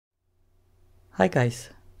Hi guys,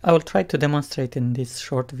 I will try to demonstrate in this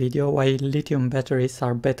short video why lithium batteries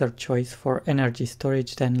are better choice for energy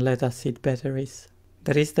storage than lead acid batteries.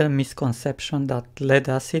 There is the misconception that lead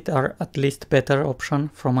acid are at least better option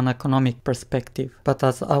from an economic perspective, but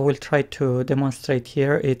as I will try to demonstrate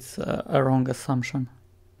here, it's a wrong assumption.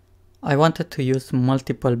 I wanted to use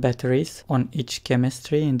multiple batteries on each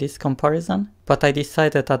chemistry in this comparison, but I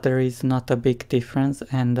decided that there is not a big difference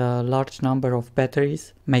and a large number of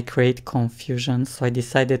batteries may create confusion, so I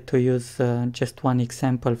decided to use just one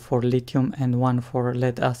example for lithium and one for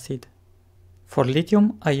lead acid. For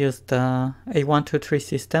lithium, I used the A123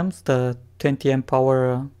 Systems, the 20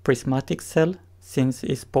 Ah prismatic cell, since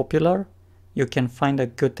it's popular. You can find a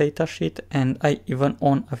good datasheet and I even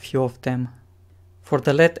own a few of them. For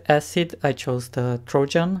the lead acid, I chose the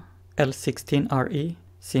Trojan L16RE,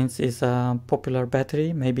 since it's a popular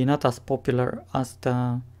battery, maybe not as popular as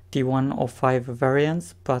the T105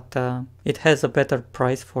 variants, but it has a better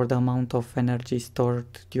price for the amount of energy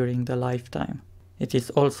stored during the lifetime. It is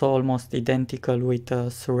also almost identical with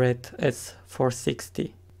the Suret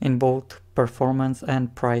S460 in both performance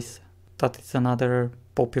and price. That is another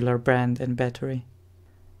popular brand and battery.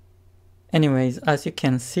 Anyways, as you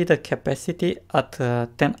can see, the capacity at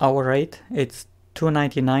 10-hour rate, it's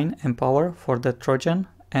 299 amp-hour for the Trojan,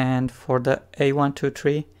 and for the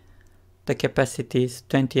A123, the capacity is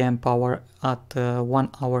 20 amp-hour at 1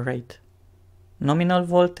 hour rate. Nominal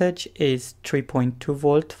voltage is 3.2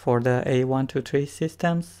 volt for the A123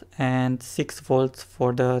 systems and 6 volts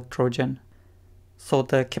for the Trojan. So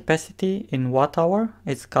the capacity in watt-hour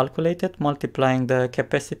is calculated multiplying the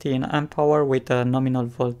capacity in amp-hour with the nominal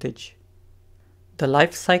voltage. The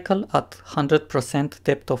life cycle at 100%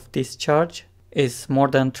 depth of discharge is more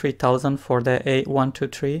than 3000 for the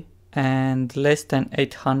A123 and less than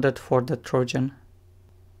 800 for the Trojan.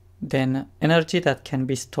 Then energy that can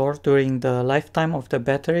be stored during the lifetime of the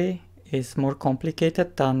battery is more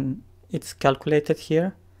complicated than it's calculated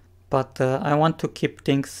here, but I want to keep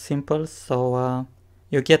things simple, so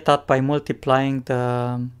you get that by multiplying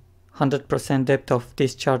the 100% depth of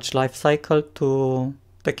discharge life cycle to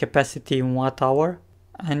the capacity in watt hour,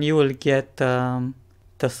 and you will get the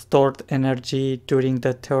stored energy during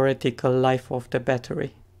the theoretical life of the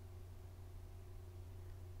battery.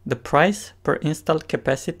 The price per installed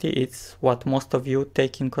capacity is what most of you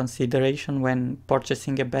take in consideration when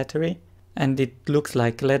purchasing a battery, and it looks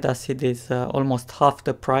like lead acid is almost half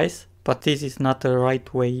the price, but this is not the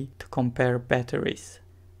right way to compare batteries.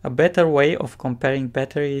 A better way of comparing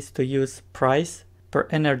batteries is to use price per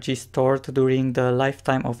energy stored during the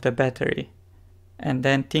lifetime of the battery, and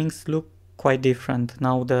then things look quite different.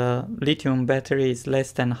 Now the lithium battery is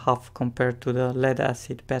less than half compared to the lead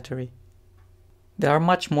acid battery. There are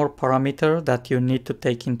much more parameters that you need to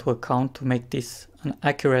take into account to make this an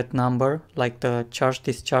accurate number, like the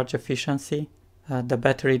charge-discharge efficiency, the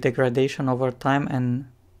battery degradation over time and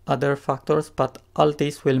other factors, but all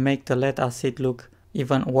this will make the lead acid look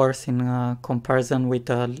even worse in comparison with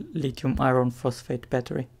a lithium iron phosphate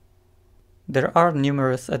battery. There are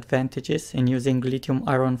numerous advantages in using lithium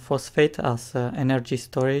iron phosphate as energy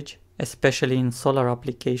storage, especially in solar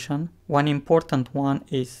application. One important one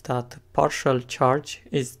is that partial charge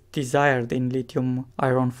is desired in lithium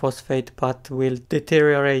iron phosphate but will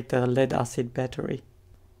deteriorate a lead acid battery.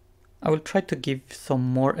 I will try to give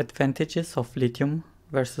some more advantages of lithium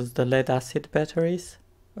versus the lead acid batteries.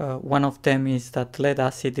 One of them is that lead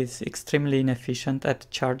acid is extremely inefficient at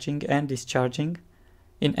charging and discharging,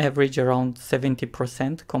 in average around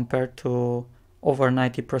 70% compared to over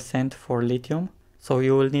 90% for lithium. So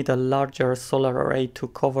you will need a larger solar array to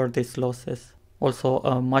cover these losses. Also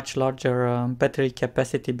a much larger battery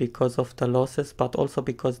capacity because of the losses, but also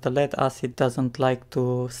because the lead acid doesn't like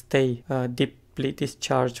to stay deeply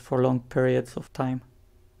discharged for long periods of time.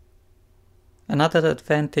 Another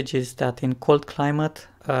advantage is that in cold climate,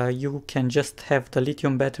 you can just have the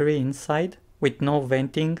lithium battery inside with no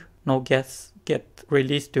venting, no gas get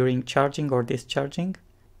released during charging or discharging.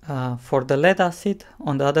 For the lead acid,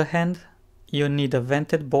 on the other hand, you need a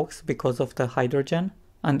vented box because of the hydrogen,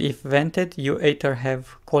 and if vented, you either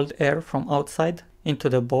have cold air from outside into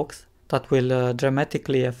the box that will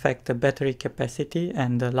dramatically affect the battery capacity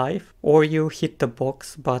and the life, or you heat the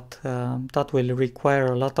box, but that will require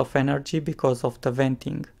a lot of energy because of the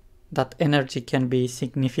venting. That energy can be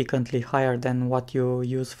significantly higher than what you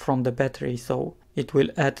use from the battery, so it will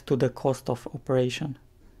add to the cost of operation.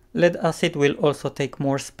 Lead acid will also take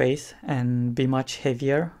more space and be much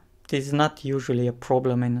heavier. This is not usually a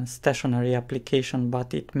problem in a stationary application,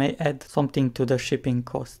 but it may add something to the shipping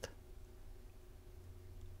cost.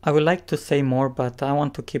 I would like to say more, but I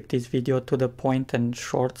want to keep this video to the point and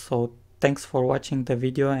short, so thanks for watching the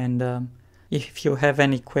video, and if you have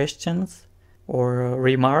any questions or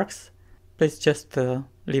remarks, please just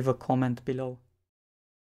leave a comment below.